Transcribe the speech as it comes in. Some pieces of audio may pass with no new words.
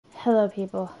Hello,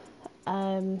 people.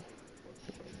 I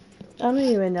don't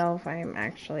even know if I'm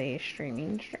actually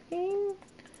streaming,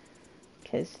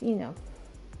 because,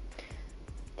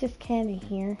 just kind of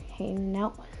here, hanging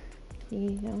out,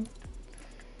 you know,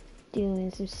 doing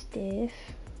some stuff.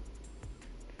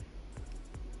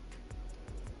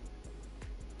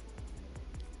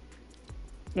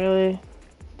 Really?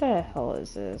 What the hell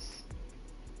is this?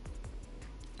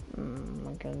 Oh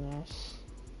my goodness.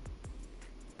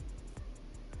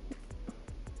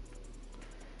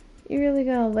 You really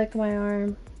gonna lick my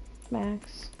arm,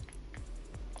 Max?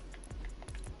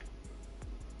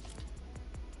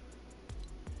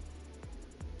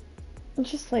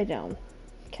 Just lay down.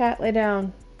 Cat, lay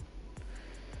down.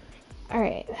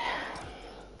 Alright.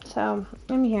 So,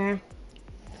 I'm here.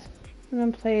 I'm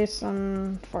gonna play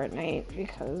some Fortnite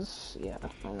because, yeah,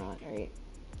 why not, right?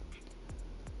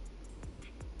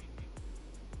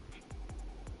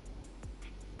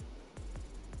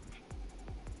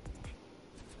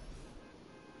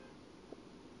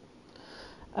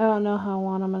 I don't know how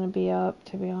long I'm gonna be up,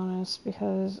 to be honest,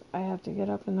 because I have to get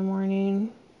up in the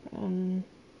morning, and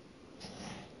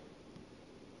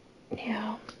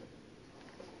yeah.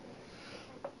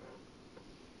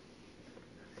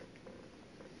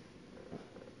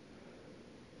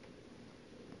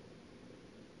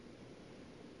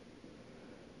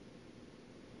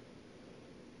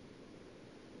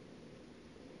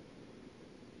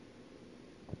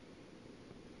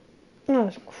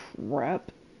 Oh,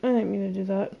 crap. I didn't mean to do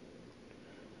that.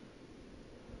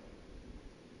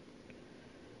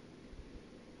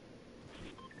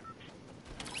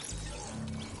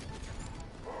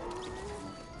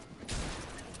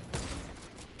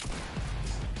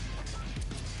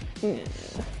 Yeah.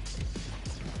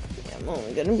 I'm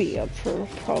only gonna be up for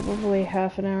probably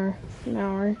half an hour, an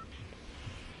hour.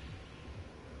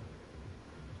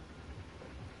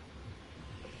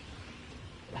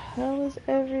 How was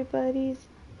everybody's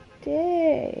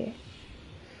day?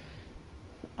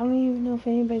 I don't even know if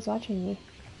anybody's watching me.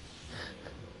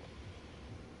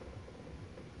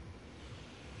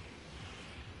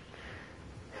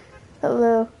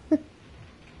 Hello.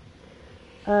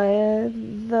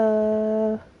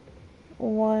 The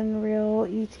one real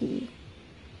ET.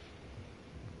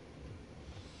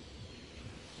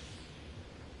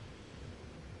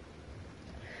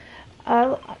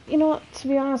 You know what, to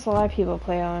be honest, a lot of people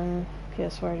play on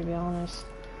PS4, to be honest.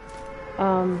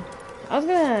 I was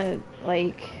gonna,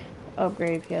 like,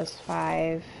 upgrade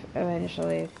PS5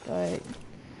 eventually, but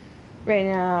right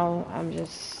now I'm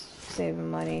just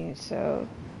saving money, so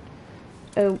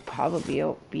it'll probably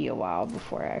be a while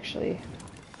before I actually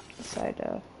decide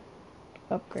to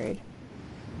upgrade.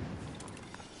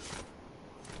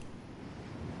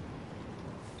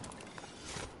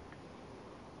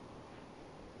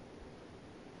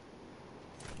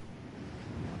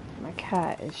 My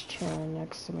cat is chilling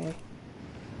next to me.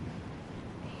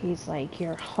 He's like,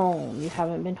 "You're home. You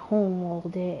haven't been home all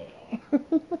day."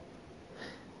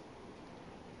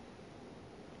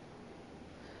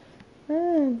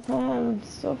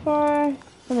 So far,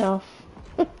 enough.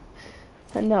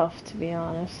 Enough, to be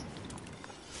honest.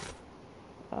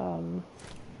 Um,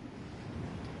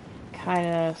 kind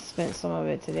of spent some of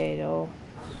it today, though.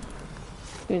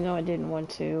 Even though I didn't want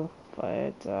to.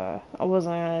 But, I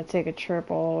wasn't gonna take a trip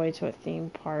all the way to a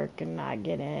theme park and not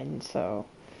get in, so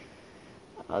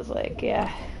I was like,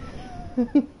 yeah.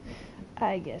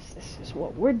 I guess this is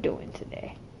what we're doing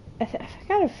today. I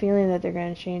got a feeling that they're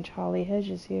gonna change Holly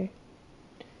Hedges here.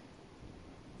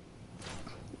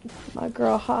 My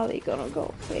girl Holly gonna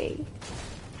go away.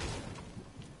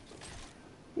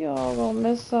 Y'all gonna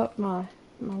mess up my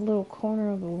little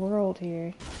corner of the world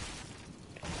here.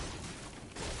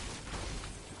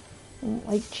 I don't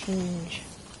like change.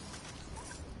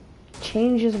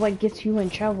 Change is what gets you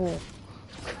in trouble.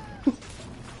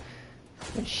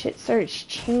 When shit starts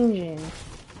changing,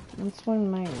 that's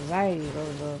when my anxiety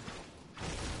goes up.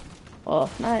 Well,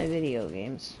 not in video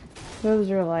games. Those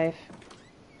are life.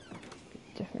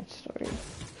 Different story.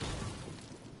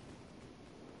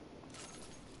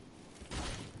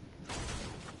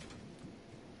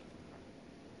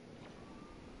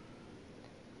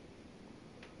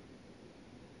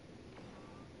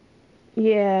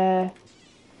 Yeah.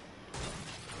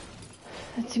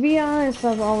 To be honest,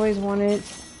 I've always wanted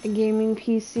a gaming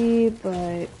PC,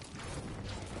 but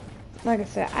like I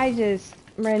said,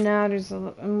 right now there's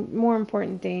more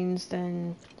important things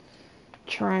than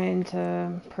trying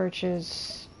to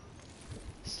purchase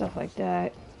stuff like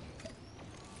that.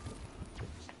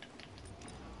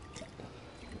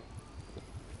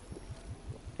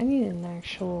 I need an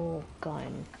actual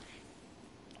gun.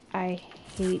 I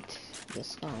hate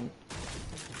this gun.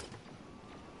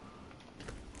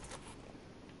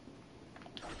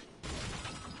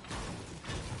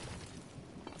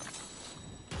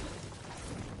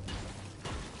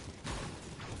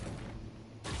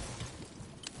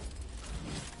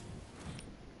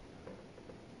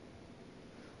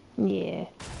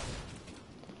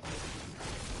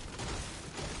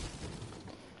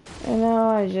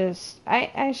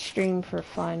 I stream for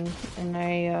fun, and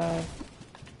I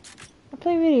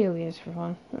play video games for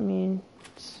fun. I mean,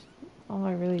 it's all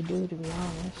I really do, to be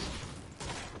honest.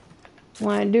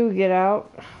 When I do get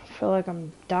out, I feel like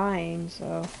I'm dying,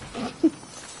 so... I'm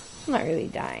not really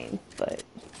dying, but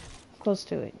close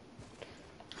to it.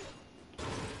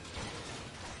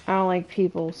 I don't like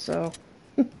people, so...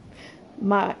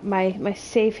 my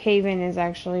safe haven is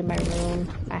actually my room,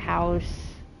 my house.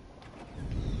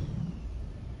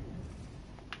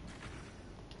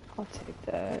 I'll take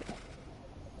that.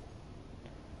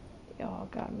 Y'all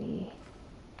got me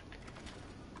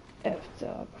effed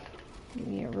up. Give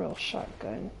me a real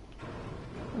shotgun.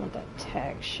 I want that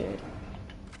tag shit.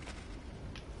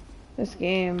 This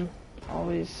game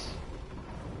always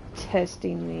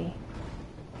testing me.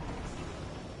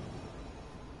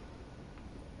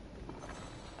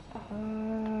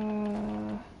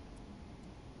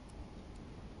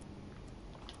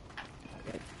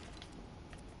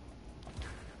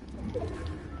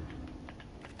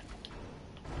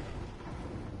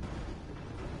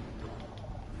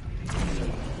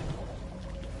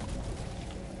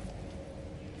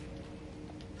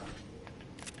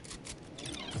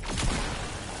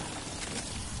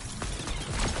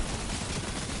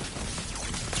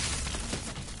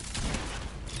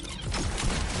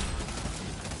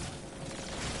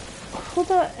 Who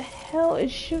the hell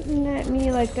is shooting at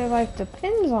me like their life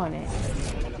depends on it?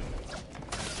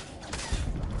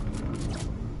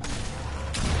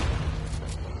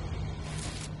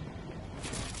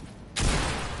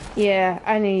 Yeah,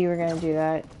 I knew you were gonna do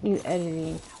that. You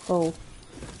editing. Oh.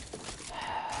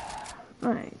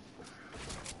 Alright.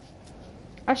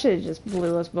 I should have just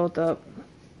blew us both up.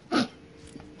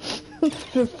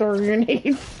 Just throw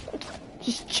grenades.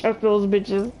 Just chuck those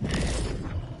bitches.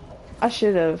 I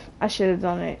should have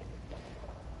done it.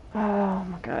 Oh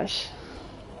my gosh.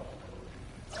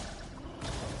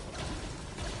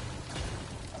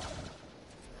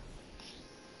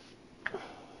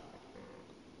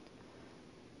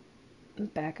 The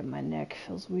back of my neck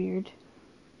feels weird.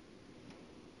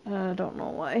 I don't know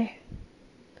why.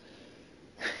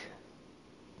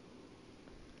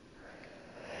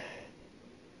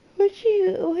 What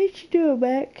you doing,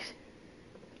 Max?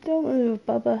 Don't move,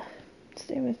 Bubba.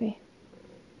 Stay with me.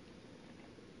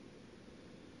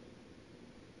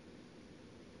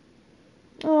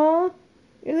 Aw,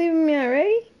 you're leaving me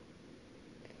already?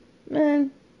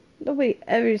 Man, nobody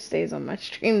ever stays on my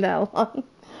stream that long.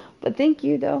 But thank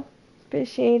you, though.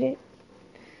 Appreciate it.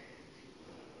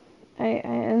 I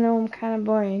know I'm kind of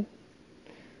boring.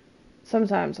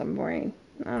 Sometimes I'm boring.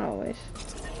 Not always.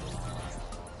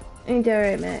 Ain't that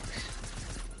right, Max?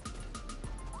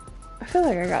 I feel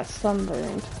like I got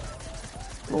sunburned.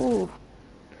 Ooh.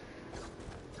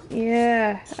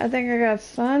 Yeah, I think I got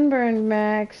sunburned,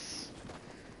 Max.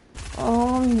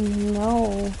 Oh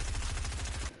no.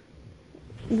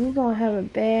 You're gonna have a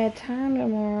bad time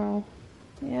tomorrow.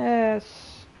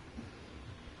 Yes.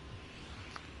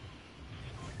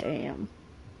 Damn.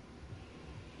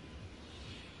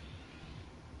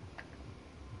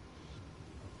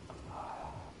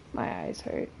 My eyes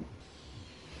hurt.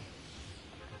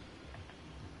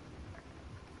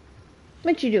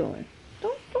 What you doing?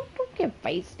 Don't get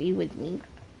feisty with me.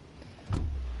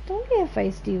 Don't get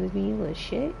feisty with me, you little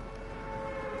shit.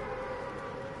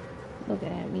 Looking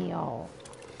at me all.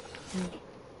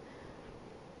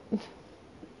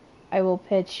 I will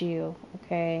pet you,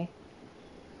 okay?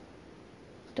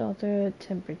 Don't throw a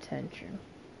temper tantrum.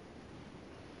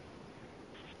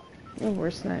 You're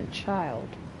worse than a child.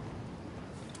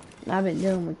 I've been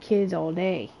dealing with kids all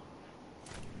day.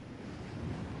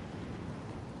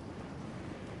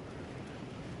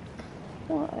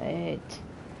 What? I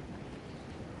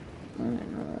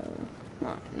don't know.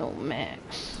 Not no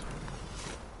Max.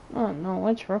 Oh no,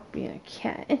 what's rough being a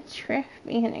cat? It's rough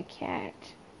being a cat.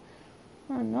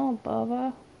 Oh no,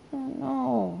 Bubba. Oh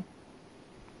no.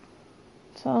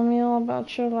 Tell me all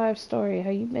about your life story, how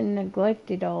you've been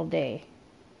neglected all day.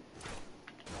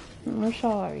 I'm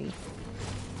sorry.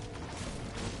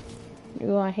 You're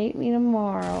gonna hate me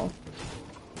tomorrow.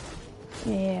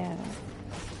 Yeah.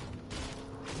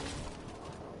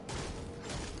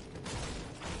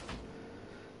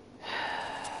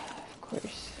 Of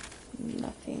course,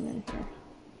 nothing in here.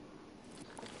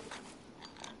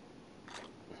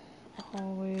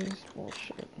 Always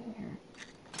bullshit in here.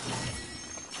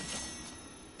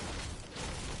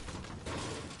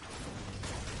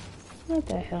 What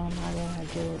the hell am I gonna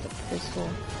do with a pistol?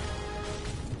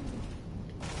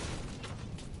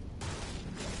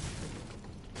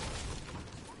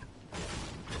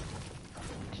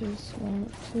 Just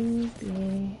want to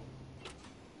be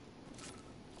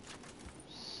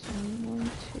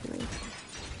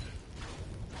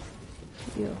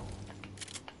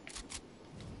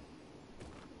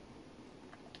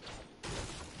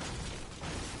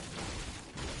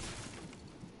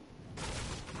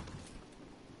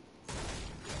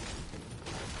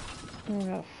I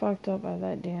got fucked up by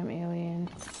that damn alien.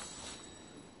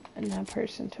 And that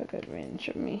person took advantage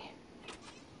of me.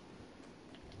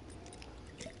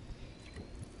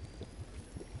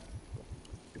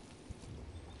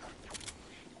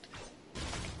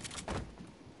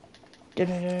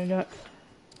 Da-da-da-da.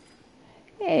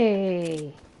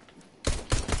 Hey!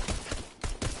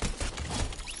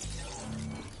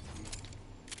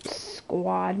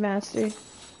 Squad Master?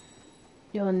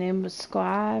 Your name was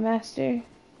Squad Master?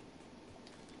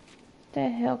 The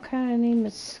hell kind of name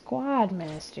is Squad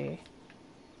Master?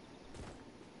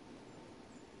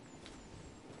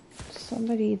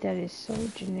 Somebody that is so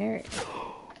generic.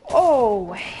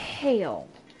 Oh, hell!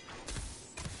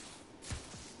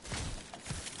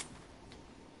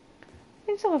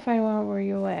 Thanks I'll find out where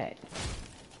you at.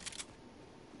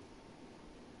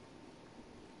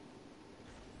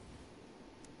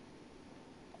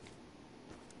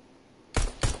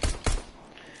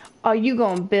 Oh, you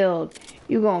gonna build.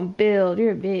 You gonna build.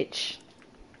 You're a bitch.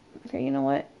 Okay, you know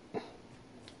what?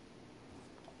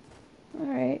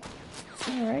 Alright.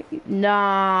 Alright.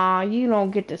 Nah, you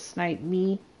don't get to snipe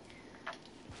me.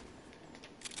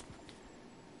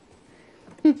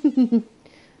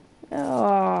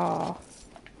 Oh.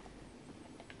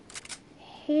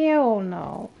 Hell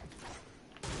no.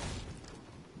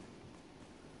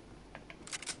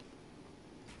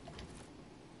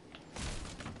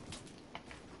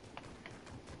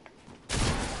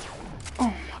 Oh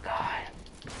my god.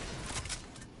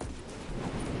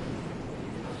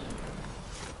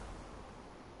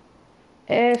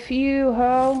 F you,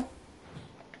 ho.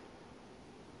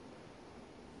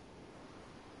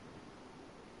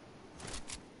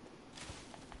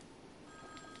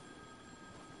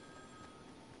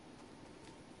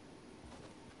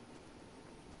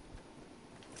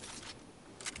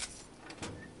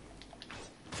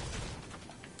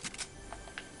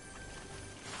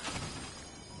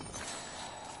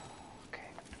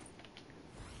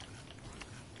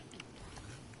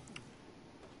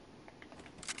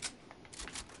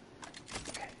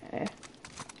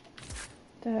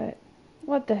 That,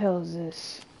 what the hell is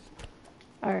this?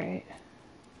 Alright.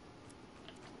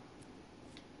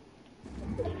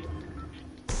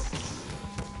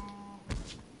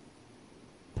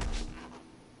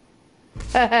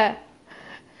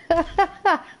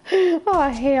 Oh,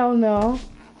 hell no.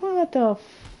 What the f...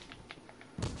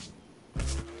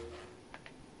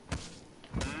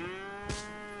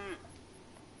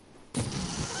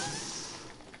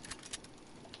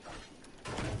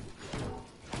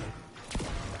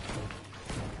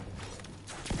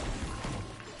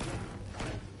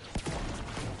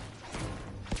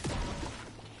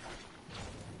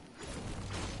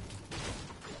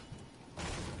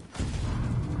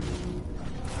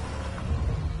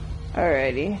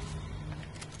 Alrighty.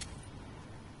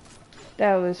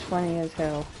 That was funny as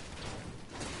hell.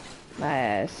 My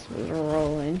ass was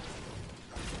rolling.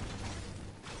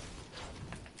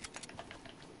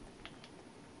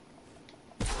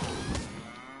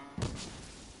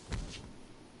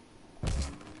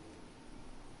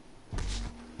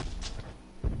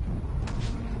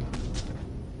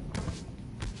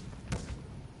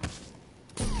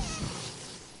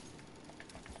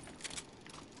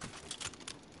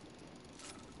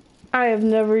 I have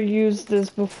never used this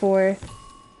before.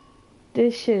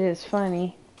 This shit is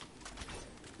funny.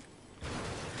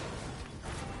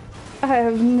 I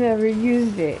have never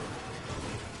used it.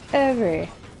 Ever.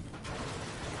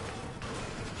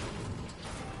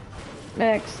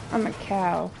 Next, I'm a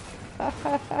cow.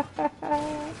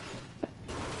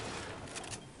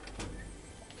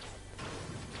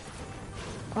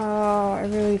 Oh, I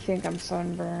really think I'm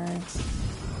sunburned.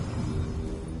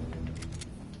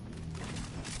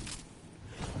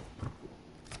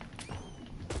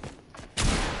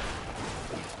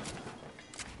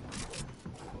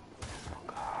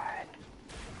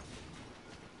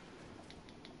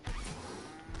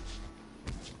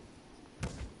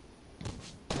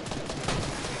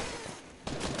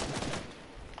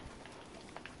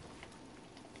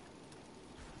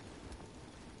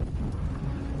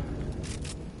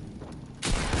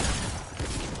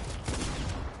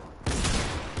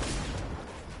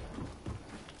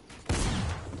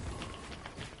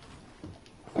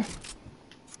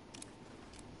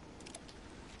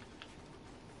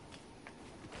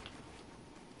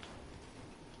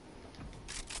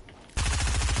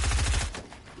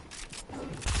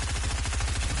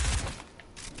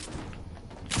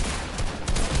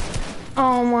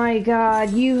 Oh my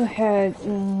god, you had...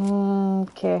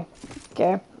 okay.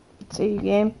 Okay. See you,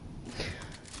 game.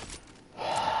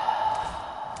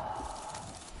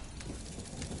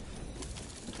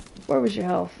 Where was your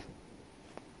health?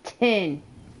 10.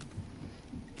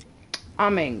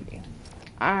 I'm angry.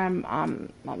 I'm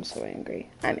so angry.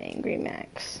 I'm angry,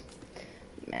 Max.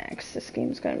 Max, this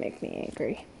game's gonna make me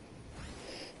angry.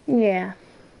 Yeah.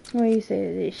 What do you say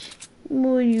to this?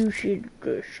 What do you say to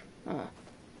this? Huh?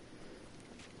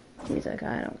 He's like,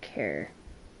 I don't care.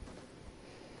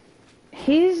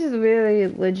 He's really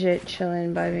legit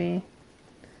chilling by me.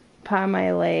 By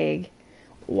my leg.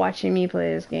 Watching me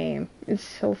play this game. It's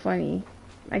so funny.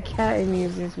 My cat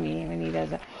amuses me when he does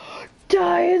that.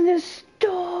 Die in the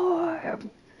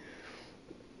storm!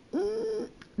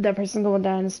 That person gonna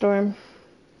die in the storm.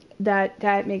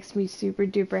 That makes me super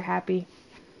duper happy.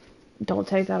 Don't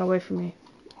take that away from me.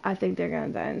 I think they're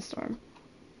gonna die in the storm.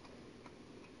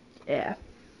 Yeah.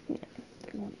 Yeah.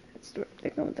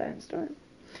 They're gonna die in the storm.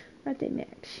 Aren't they,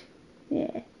 Max?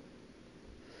 Yeah.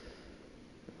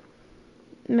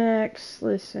 Max,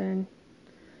 listen.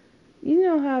 You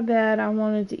know how bad I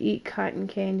wanted to eat cotton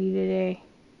candy today?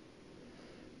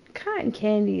 Cotton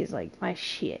candy is like my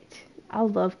shit. I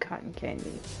love cotton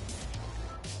candy.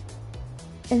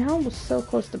 And I was so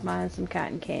close to buying some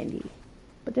cotton candy.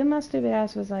 But then my stupid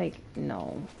ass was like,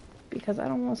 no. Because I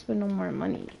don't want to spend no more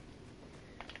money.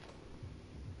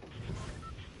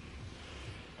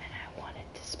 And I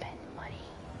wanted to spend money.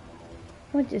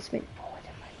 I wanted to spend all the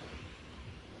money.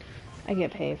 I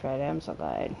get paid Friday. I'm so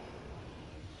glad.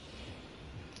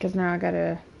 Because now I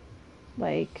gotta,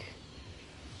 like,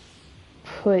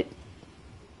 put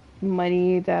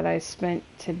money that I spent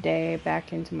today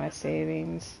back into my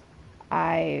savings.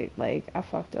 I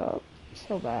fucked up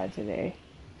so bad today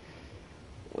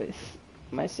with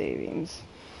my savings.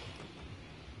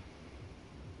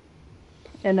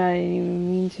 And I didn't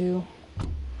even mean to.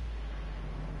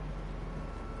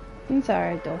 It's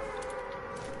alright though.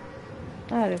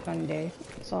 I had a fun day.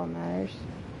 That's all that matters.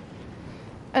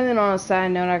 And then on a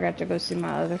side note, I got to go see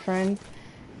my other friend.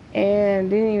 And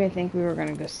didn't even think we were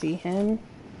gonna go see him.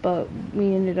 But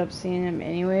we ended up seeing him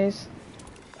anyways.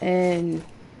 And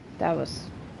that was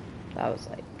fine.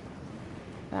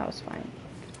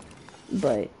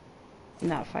 But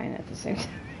not fine at the same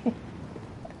time.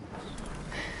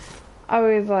 I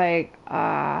was like,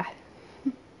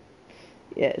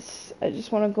 yes, I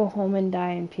just want to go home and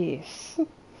die in peace.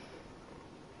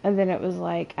 And then it was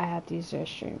like, I have to use the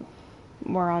restroom.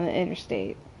 We're on the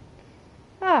interstate.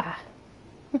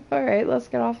 Alright, let's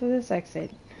get off of this exit.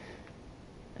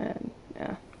 And,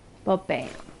 yeah. But bam.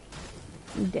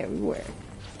 There we were.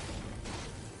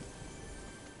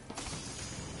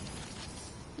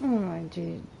 Oh my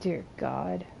dear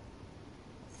God.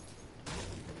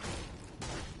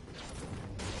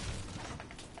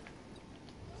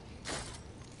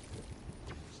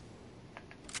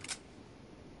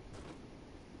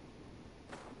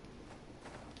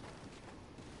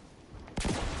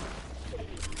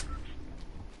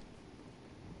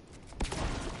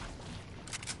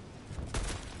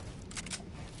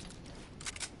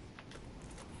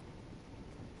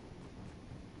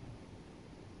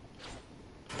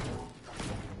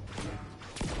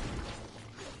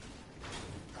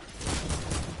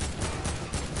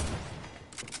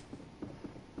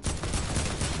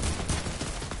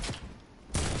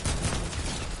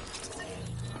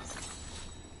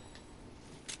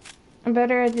 I'm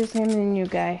better at this game than you,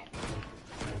 guy.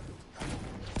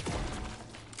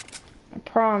 I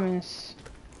promise.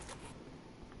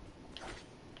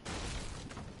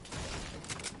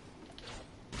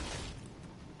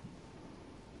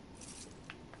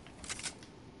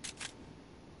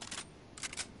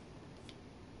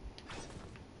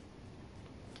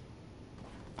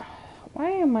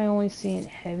 Why am I only seeing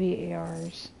heavy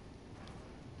ARs?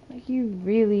 Like, you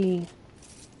really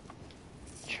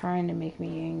trying to make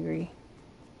me angry.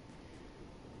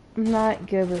 I'm not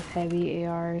good with heavy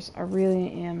ARs. I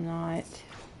really am not.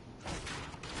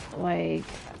 Like,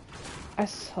 I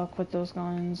suck with those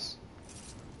guns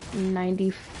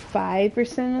 95%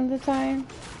 of the time.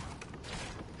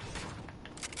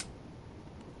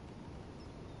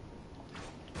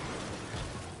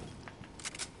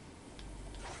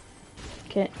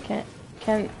 Can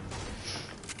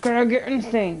I get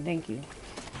anything? Thank you.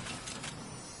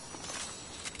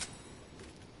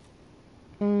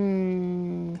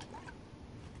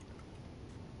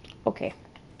 Okay.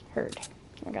 Heard.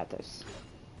 I got this.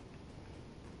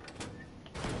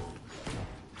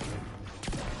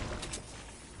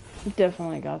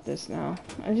 Definitely got this now.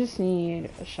 I just need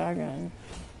a shotgun.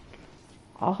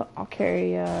 I'll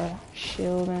carry a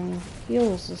shield and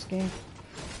heals this game.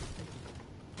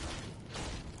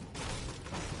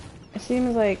 It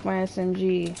seems like my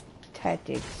SMG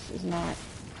tactics is not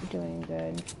doing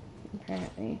good,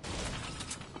 apparently.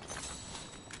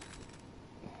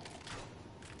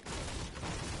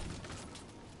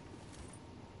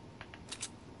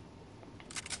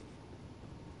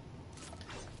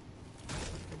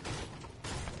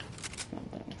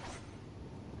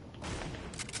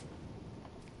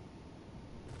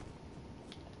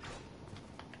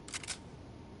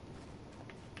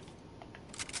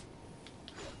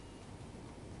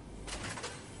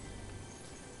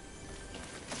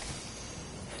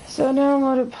 So I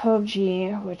downloaded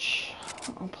PUBG, which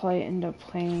I'll probably end up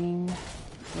playing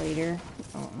later.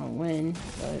 I don't know when,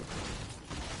 but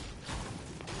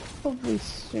probably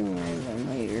sooner than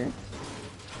later.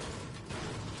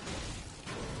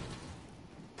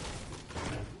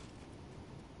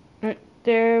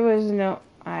 There was no...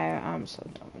 I'm so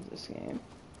done with this game.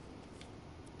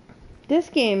 This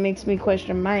game makes me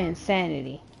question my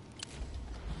insanity.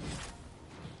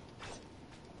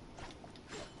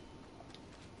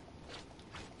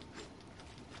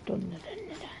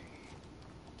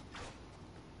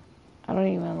 I don't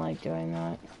even like doing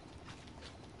that.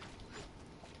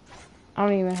 I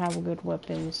don't even have good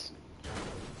weapons.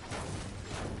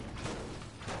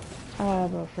 I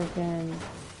have a freaking...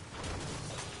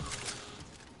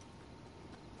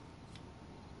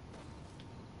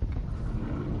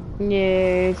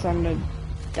 Yeah, it's time to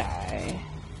die.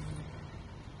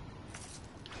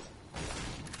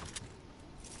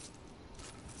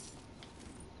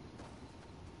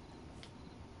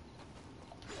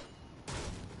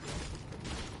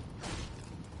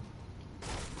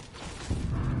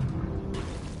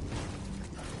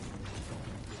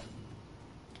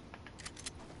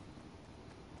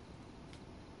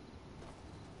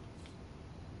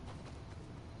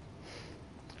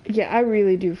 Yeah, I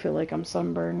really do feel like I'm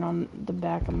sunburned on the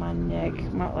back of my neck.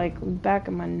 Back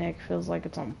of my neck feels like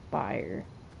it's on fire.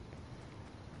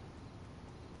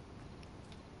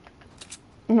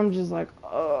 And I'm just like,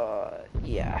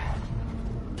 yeah.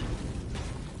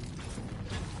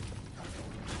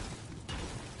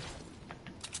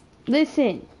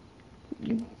 Listen,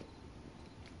 you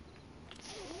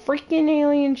freaking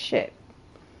alien ship,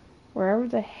 wherever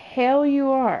the hell you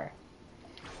are,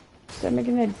 stop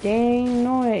making that dang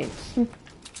noise.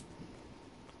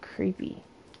 Creepy.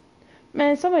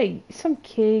 Man, some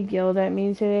kid yelled at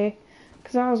me today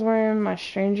because I was wearing my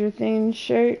Stranger Things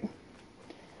shirt.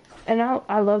 And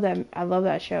I love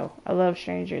that show. I love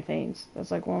Stranger Things. That's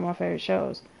like one of my favorite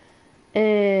shows.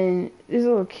 And this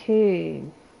little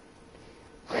kid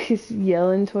was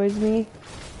yelling towards me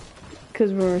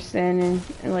because we were standing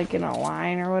in a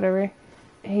line or whatever.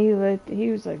 And he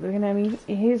was like looking at me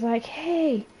and he was like,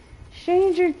 "Hey,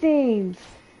 Stranger Things."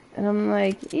 And I'm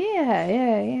like, yeah,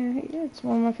 it's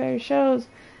one of my favorite shows.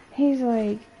 He's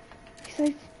like,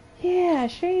 yeah,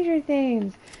 Stranger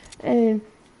Things. And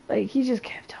like he just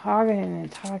kept talking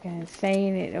and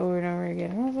saying it over and over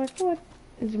again. And I was like, what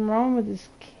is wrong with this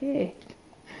kid?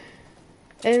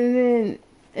 And then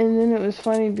it was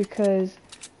funny because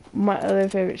my other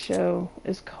favorite show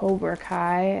is Cobra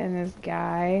Kai, and this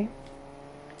guy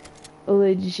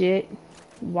legit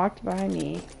walked by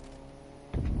me,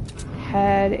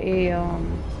 had a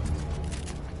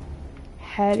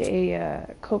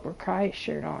Cobra Kai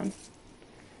shirt on,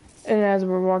 and as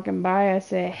we're walking by, I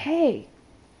said, "Hey."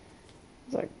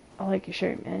 He's like, "I like your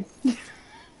shirt, man."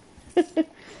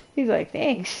 He's like,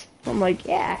 "Thanks." I'm like,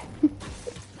 "Yeah."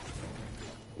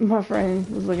 My friend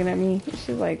was looking at me. She's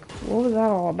like, "What was that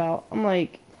all about?" I'm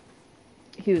like,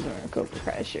 "He was wearing a Cobra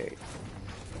Kai shirt."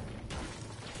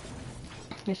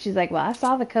 And she's like, "Well, I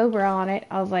saw the Cobra on it."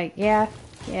 I was like, yeah,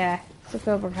 it's a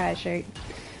Cobra Kai shirt.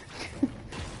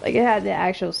 Like, it had the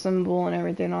actual symbol and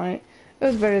everything on it. It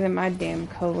was better than my damn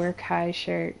Cobra Kai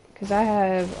shirt. Because I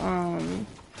have,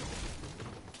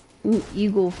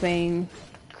 Eagle Fang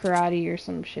Karate or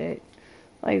some shit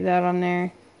like that on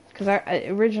there. Because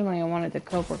originally I wanted the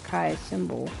Cobra Kai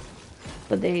symbol.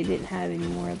 But they didn't have any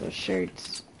more of those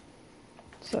shirts.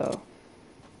 So,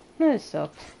 it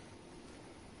sucked.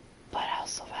 But I'll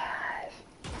survive.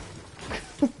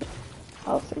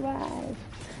 I'll survive.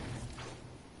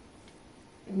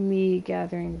 Me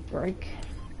gathering brick.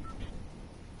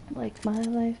 Like my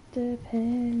life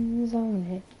depends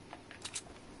on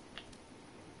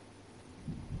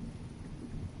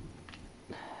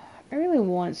it. I really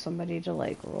want somebody to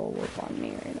like roll up on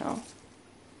me right now.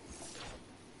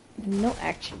 No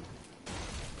action.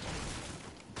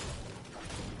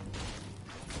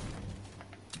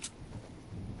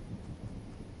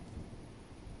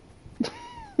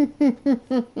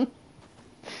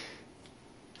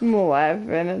 I'm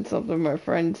laughing at something my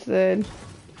friend said.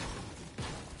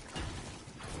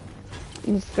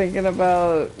 I was thinking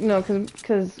about,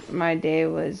 because my day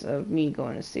was of me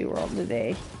going to SeaWorld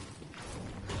today.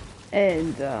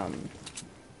 And,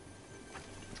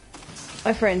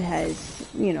 my friend has,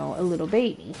 a little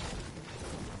baby.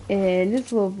 And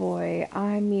this little boy,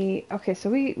 okay, so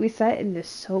we sat in the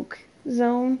soak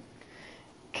zone.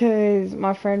 Because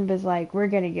my friend was like, we're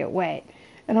going to get wet.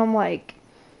 And I'm like,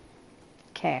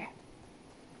 okay.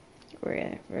 We're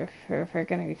gonna,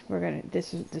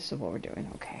 this is what we're doing,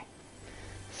 okay.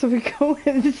 So we go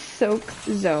in the soak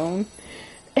zone.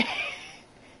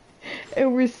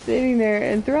 And we're sitting there,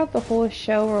 and throughout the whole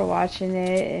show, we're watching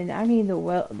it, and I mean, the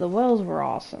whales were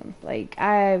awesome. Like,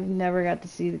 I've never got to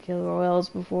see the killer whales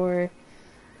before,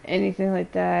 anything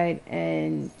like that,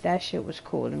 and that shit was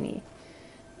cool to me.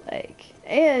 Like,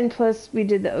 and plus, we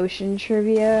did the ocean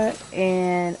trivia,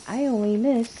 and I only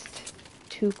missed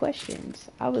 2 questions.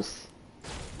 I was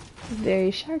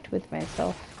very shocked with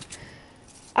myself.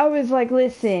 I was like,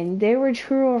 listen, they were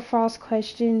true or false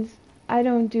questions. I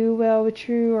don't do well with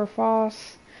true or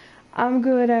false. I'm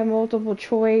good at multiple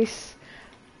choice.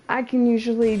 I can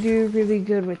usually do really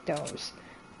good with those.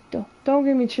 Don't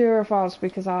give me true or false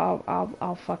because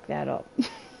I'll fuck that up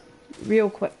real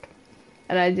quick.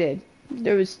 And I did.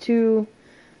 There was 2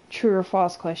 true or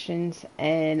false questions,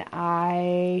 and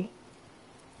I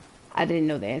didn't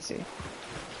know the answer.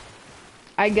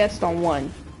 I guessed on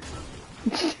 1.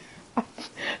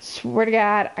 Swear to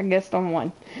God, I guessed on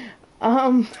 1.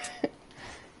 Um,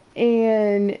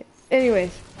 and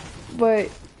anyways, but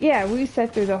yeah, we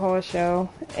sat through the whole show,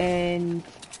 and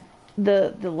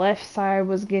the left side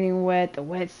was getting wet, the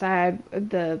wet side,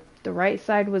 the right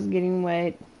side was getting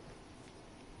wet,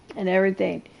 and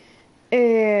everything.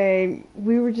 And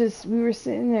we were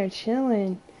sitting there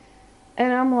chilling,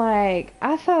 and I'm like,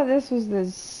 I thought this was the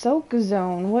soak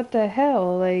zone. What the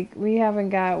hell? Like, we haven't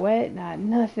got wet, not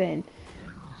nothing.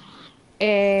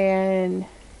 And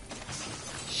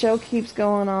show keeps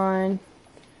going on.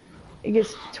 It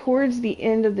gets towards the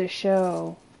end of the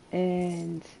show,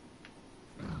 and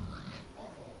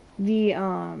the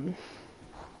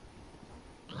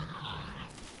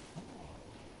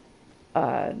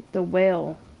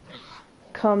whale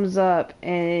comes up,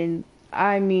 and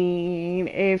I mean,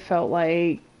 it felt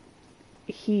like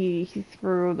he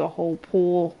threw the whole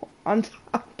pool on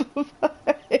top of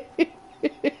us.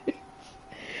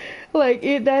 Like,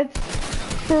 that's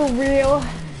for real.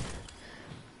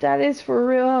 That is for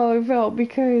real how it felt,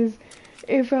 because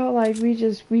it felt like we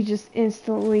just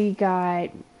instantly got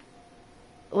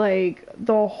like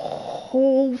the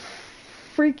whole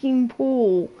freaking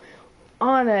pool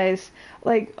on us.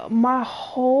 Like, my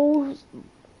whole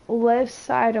left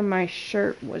side of my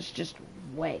shirt was just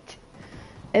wet.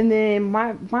 And then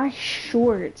my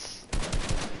shorts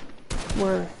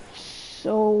were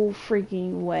so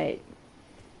freaking wet.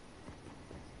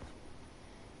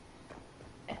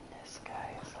 And this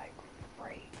guy is like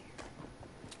right here.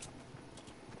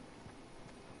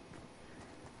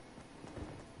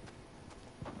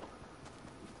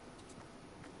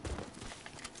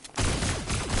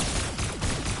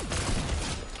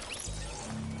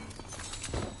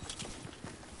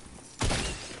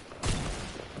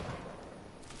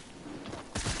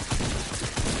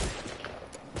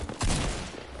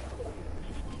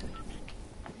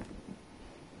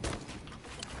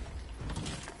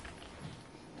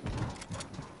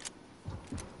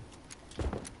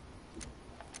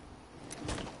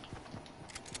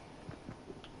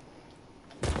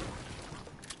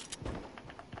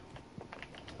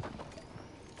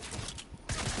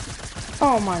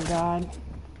 Oh my God.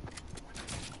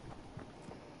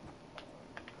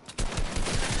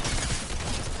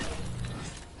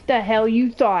 The hell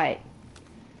you thought?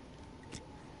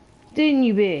 Didn't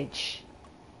you, bitch?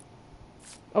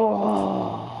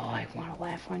 Oh, I want to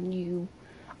laugh on you.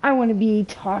 I want to be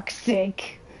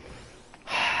toxic.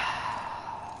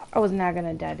 I was not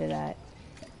gonna die to that.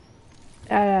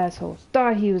 That asshole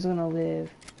thought he was gonna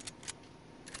live.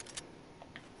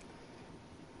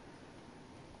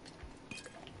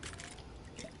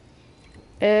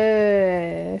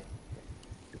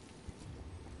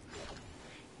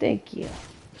 Thank you.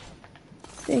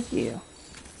 Thank you.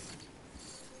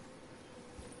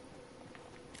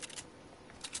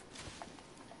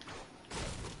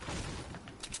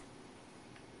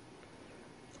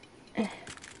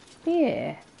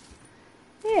 Yeah.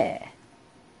 Yeah.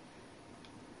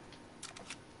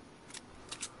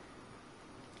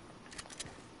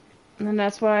 And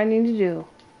that's what I need to do.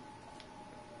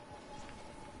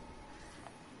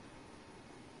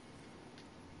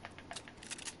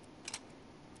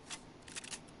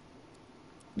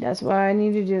 That's what I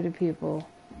need to do to people.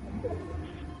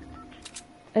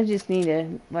 I just need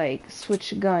to, like,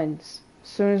 switch guns. As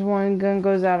soon as one gun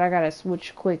goes out, I gotta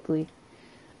switch quickly.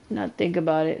 Not think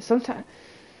about it.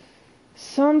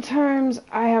 Sometimes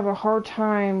I have a hard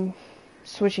time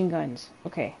switching guns.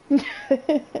 Okay.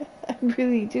 I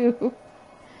really do.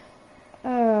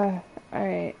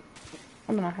 Alright.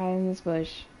 I'm gonna hide in this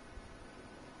bush.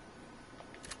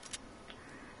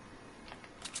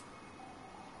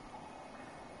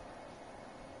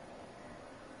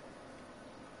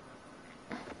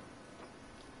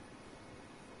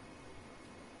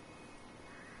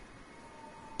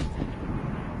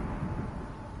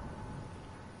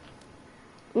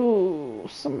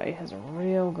 somebody has a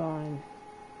real gun.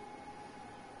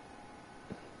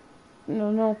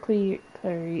 No,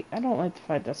 Clary. I don't like the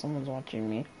fact that someone's watching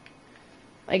me.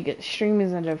 Like, stream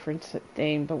is a different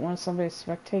thing, but when somebody's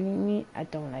spectating me, I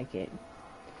don't like it.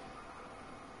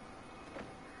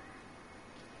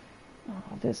 Oh,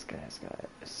 this guy's got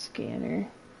a scanner.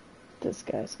 This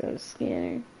guy's got a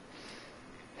scanner.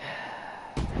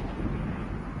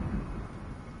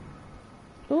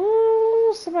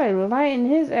 Ooh, somebody lighting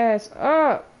his ass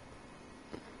up.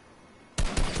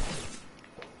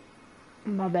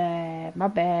 My bad, my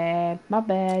bad, my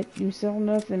bad. You saw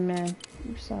nothing, man.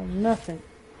 You saw nothing.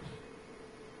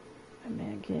 That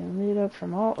man getting lit up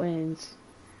from all ends.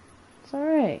 It's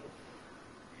alright.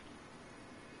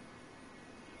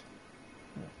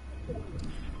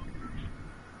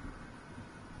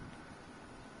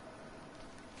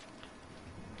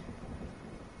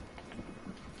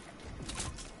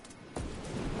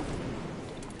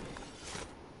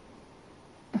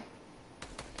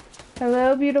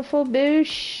 Hello, beautiful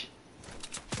Boosh.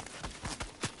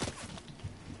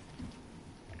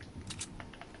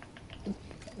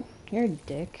 You're a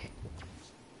dick.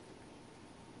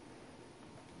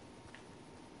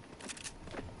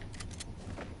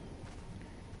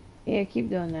 Yeah, keep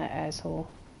doing that, asshole.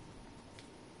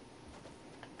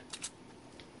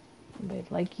 They'd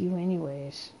like you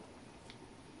anyways.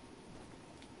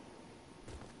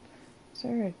 Is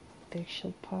there a big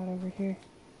shield pot over here?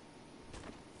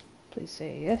 Please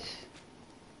say yes.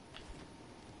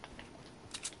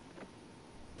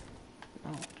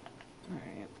 Oh,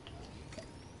 alright.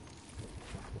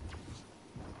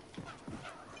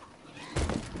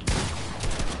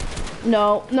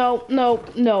 No, no, no,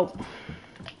 no.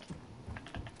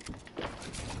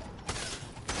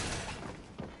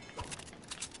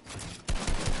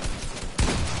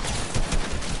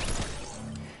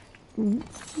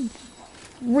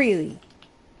 Really?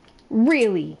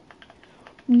 Really?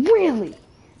 Really?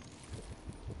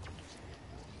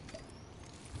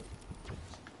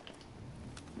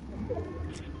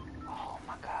 Oh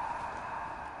my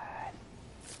god.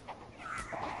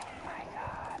 Oh my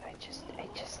god.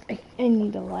 I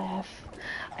need to laugh.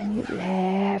 I need to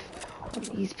laugh on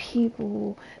these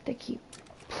people that keep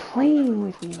playing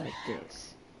with me like this.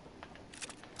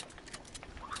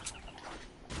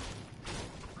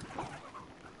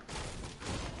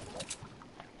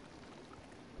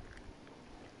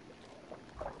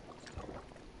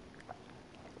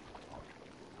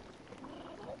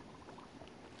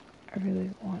 I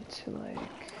really want to, like...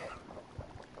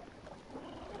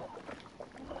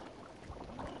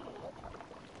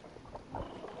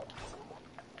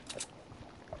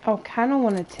 I kind of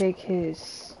want to take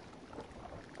his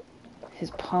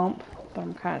pump, but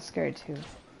I'm kind of scared too.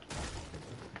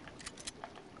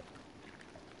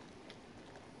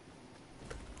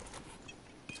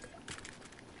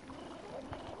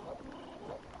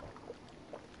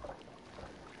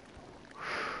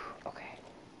 Okay.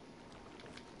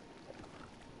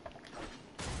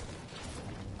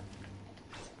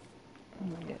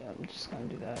 Yeah, I'm just gonna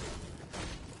do that.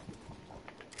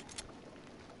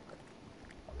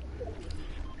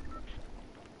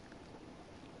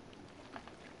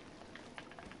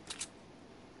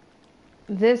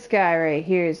 This guy right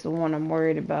here is the one I'm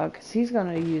worried about, because he's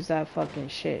gonna use that fucking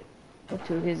shit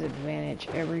to his advantage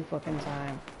every fucking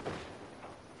time.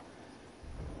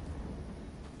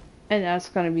 And that's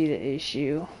gonna be the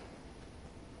issue.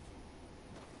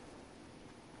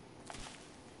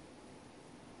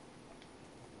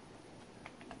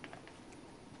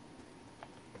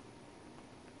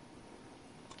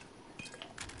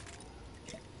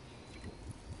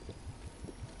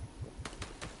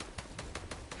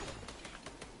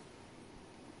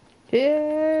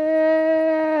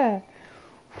 Yeah!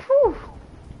 Whew!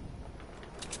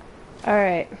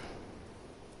 Alright.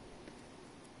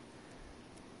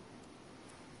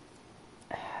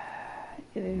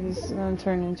 This is gonna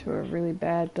turn into a really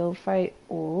bad build fight,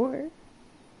 or...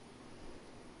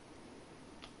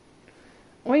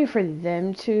 I'm waiting for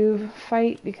them to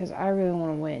fight, because I really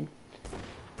want to win.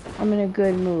 I'm in a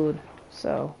good mood,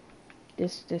 so...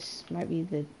 This might be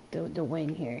the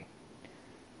win here.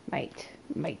 Might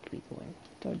be the win.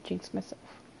 Don't jinx myself.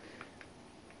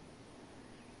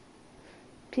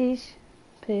 Pish,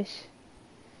 pish,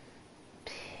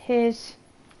 pish.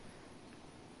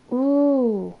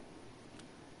 Ooh.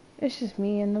 It's just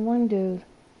me and the one dude.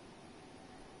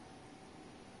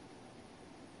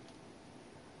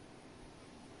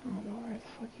 I don't know where the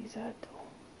fuck he's at though.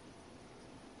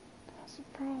 That's the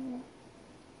problem.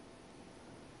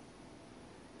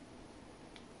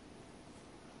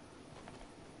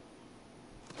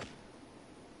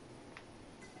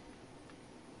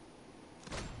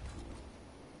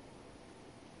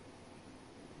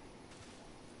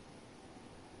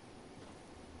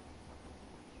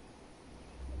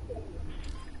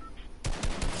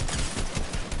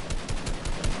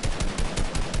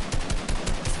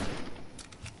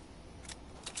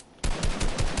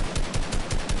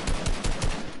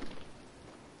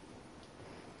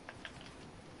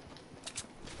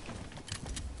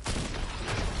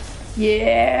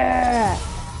 Yeah!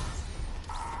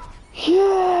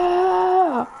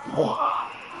 Yeah!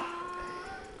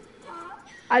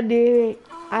 I did it.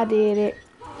 I did it.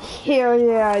 Hell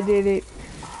yeah, I did it.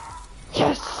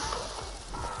 Yes!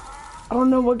 I don't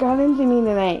know what got into me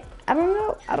tonight. I don't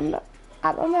know. I don't know.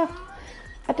 I don't know.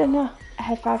 I don't know. I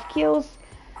had 5 kills.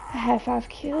 I had 5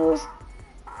 kills.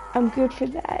 I'm good for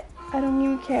that. I don't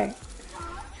even care.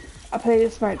 I played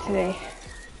it smart today.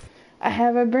 I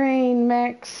have a brain,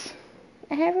 Max.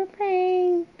 I have a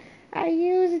brain. I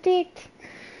used it.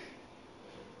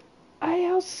 I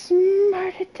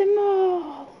outsmarted them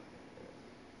all.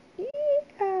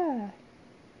 Yeah.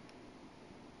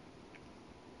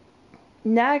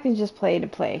 Now I can just play to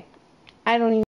play. I don't even